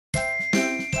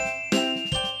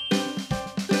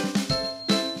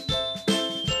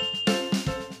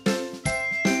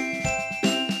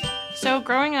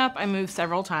growing up, I moved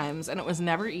several times and it was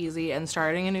never easy, and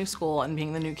starting a new school and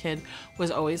being the new kid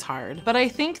was always hard. But I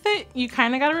think that you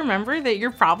kind of got to remember that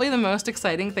you're probably the most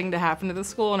exciting thing to happen to the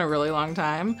school in a really long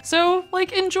time. So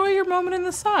like, enjoy your moment in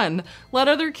the sun. Let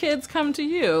other kids come to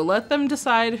you. Let them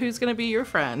decide who's gonna be your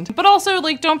friend. But also,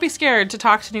 like, don't be scared to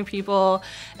talk to new people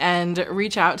and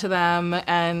reach out to them,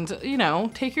 and, you know,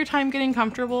 take your time getting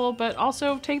comfortable, but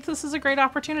also take this as a great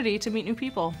opportunity to meet new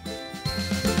people.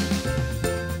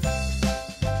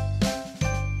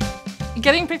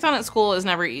 Getting picked on at school is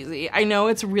never easy. I know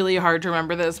it's really hard to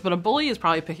remember this, but a bully is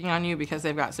probably picking on you because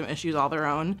they've got some issues all their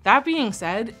own. That being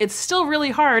said, it's still really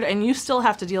hard and you still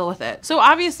have to deal with it. So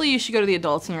obviously you should go to the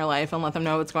adults in your life and let them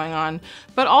know what's going on.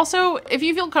 But also, if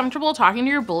you feel comfortable talking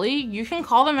to your bully, you can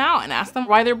call them out and ask them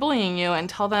why they're bullying you and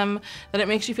tell them that it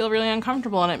makes you feel really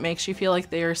uncomfortable and it makes you feel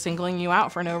like they're singling you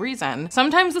out for no reason.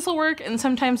 Sometimes this will work and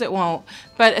sometimes it won't.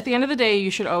 But at the end of the day, you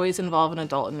should always involve an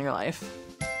adult in your life.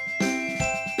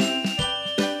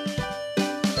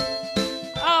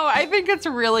 I think it's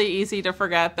really easy to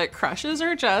forget that crushes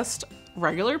are just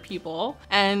regular people,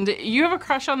 and you have a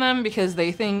crush on them because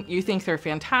you think they're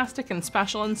fantastic and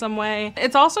special in some way.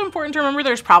 It's also important to remember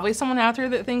there's probably someone out there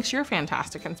that thinks you're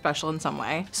fantastic and special in some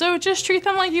way. So just treat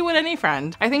them like you would any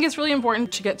friend. I think it's really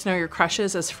important to get to know your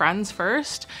crushes as friends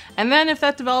first, and then if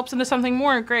that develops into something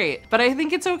more, great. But I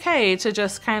think it's okay to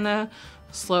just kind of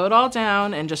slow it all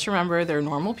down and just remember they're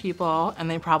normal people and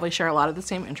they probably share a lot of the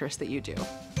same interests that you do.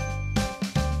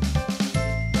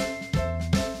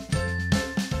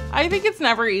 I think it's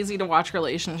never easy to watch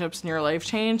relationships in your life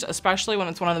change, especially when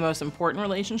it's one of the most important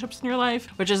relationships in your life,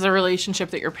 which is the relationship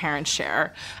that your parents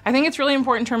share. I think it's really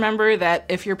important to remember that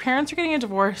if your parents are getting a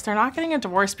divorce, they're not getting a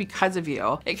divorce because of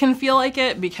you. It can feel like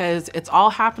it because it's all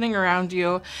happening around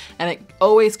you and it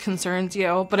always concerns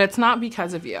you, but it's not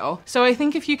because of you. So I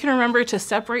think if you can remember to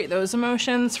separate those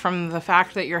emotions from the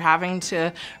fact that you're having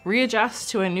to readjust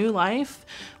to a new life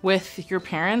with your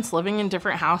parents living in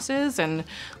different houses and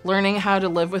learning how to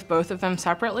live with both of them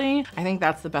separately, I think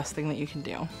that's the best thing that you can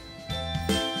do.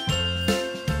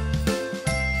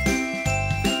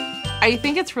 I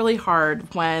think it's really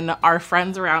hard when our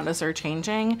friends around us are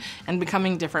changing and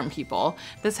becoming different people.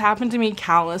 This happened to me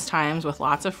countless times with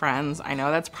lots of friends. I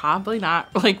know that's probably not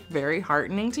like very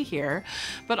heartening to hear,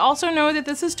 but also know that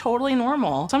this is totally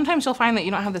normal. Sometimes you'll find that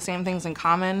you don't have the same things in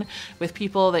common with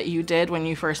people that you did when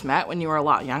you first met when you were a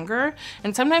lot younger,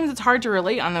 and sometimes it's hard to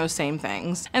relate on those same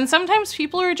things. And sometimes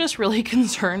people are just really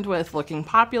concerned with looking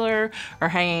popular or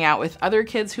hanging out with other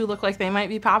kids who look like they might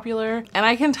be popular. And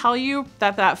I can tell you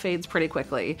that that fades pretty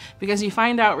quickly because you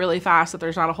find out really fast that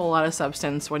there's not a whole lot of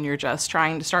substance when you're just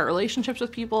trying to start relationships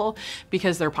with people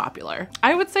because they're popular.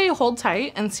 I would say hold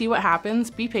tight and see what happens,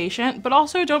 be patient, but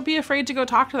also don't be afraid to go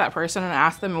talk to that person and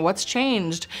ask them what's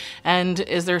changed and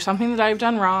is there something that I've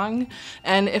done wrong?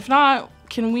 And if not,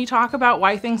 can we talk about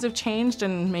why things have changed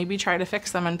and maybe try to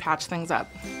fix them and patch things up?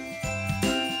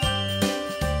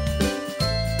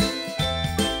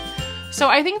 So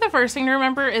I think the first thing to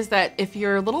remember is that if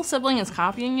your little sibling is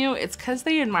copying you, it's because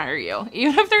they admire you.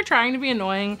 Even if they're trying to be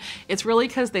annoying, it's really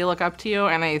because they look up to you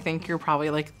and they think you're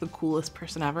probably like the coolest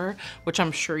person ever, which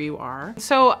I'm sure you are.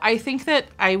 So I think that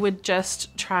I would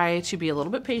just try to be a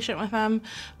little bit patient with them,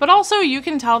 but also you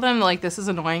can tell them like, this is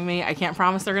annoying me. I can't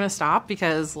promise they're gonna stop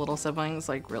because little siblings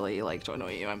like really like to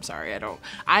annoy you. I'm sorry,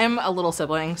 I am a little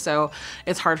sibling, so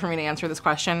it's hard for me to answer this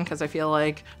question because I feel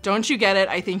like, don't you get it?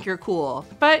 I think you're cool.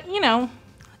 But you know,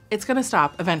 it's gonna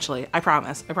stop eventually. I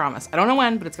promise. I don't know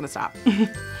when, but it's gonna stop.